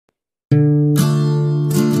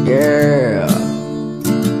Yeah,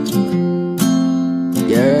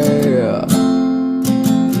 yeah,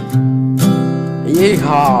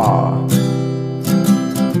 yeehaw,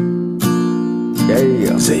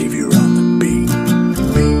 yeah. Xavier on the beat.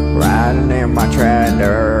 Riding in my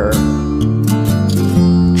tractor,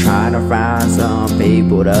 trying to find some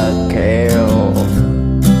people to kill.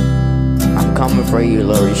 I'm coming for you,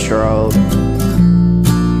 Laurie Strode.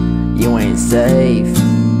 You ain't safe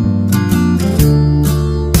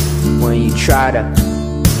when you try to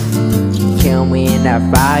kill me in that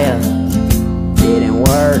fire. Didn't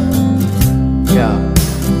work, yeah,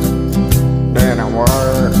 didn't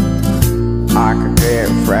work. I could get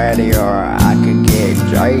Freddy or I could get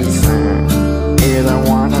Jason. Either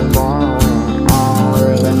one is wrong, I don't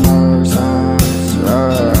really know sense,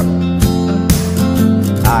 yeah.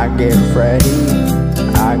 I get Freddy,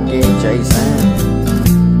 I get Jason.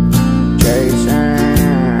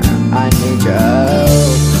 I need your help,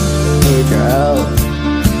 need your help.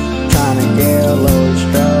 Tryna get a little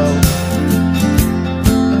stroke.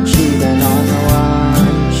 She been on the run,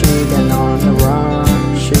 she been on the run,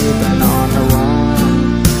 she been on the run.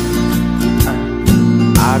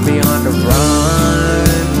 I be on the run,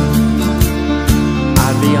 I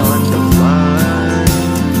be on the run,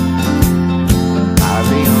 I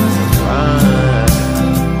be on the run.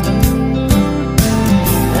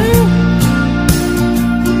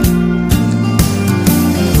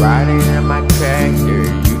 Riding in my tractor,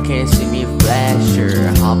 you can't see me flasher.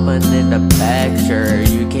 Hopping in the backster,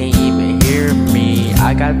 you can't even hear me.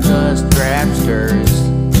 I got the strapsters,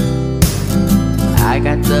 I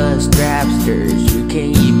got the strapsters, you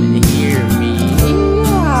can't even hear me.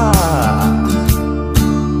 Yeehaw.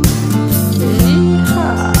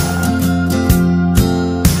 Yeehaw.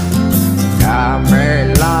 Got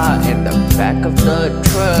Mary Law in the back of the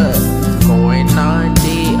truck, going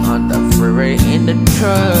 90 on the freeway in the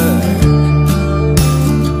truck.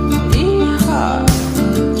 Yeehaw.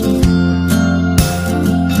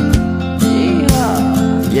 Yeehaw.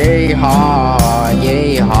 Yeehaw.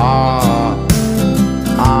 Yeehaw.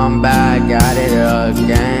 I'm back at it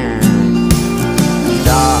again.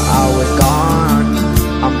 Thought I was gone,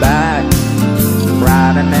 I'm back.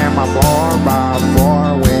 Riding in my 4x4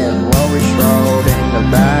 with Laurie Strode in the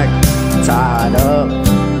back, tied up.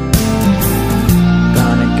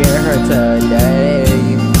 Gonna get her today.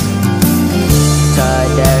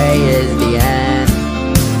 Today is the end.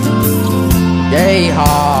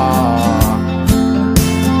 Yeehaw.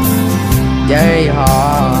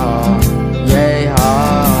 Yeehaw. Yeehaw.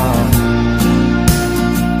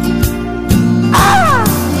 Ah!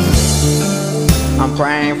 I'm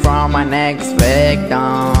praying for my next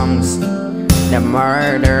victims. The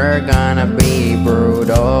murder gonna be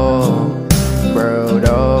brutal,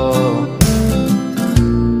 brutal.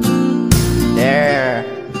 There,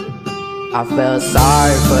 I felt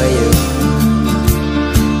sorry for you.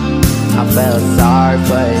 I felt sorry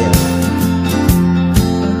for you.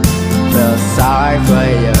 Felt sorry for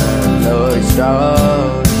you.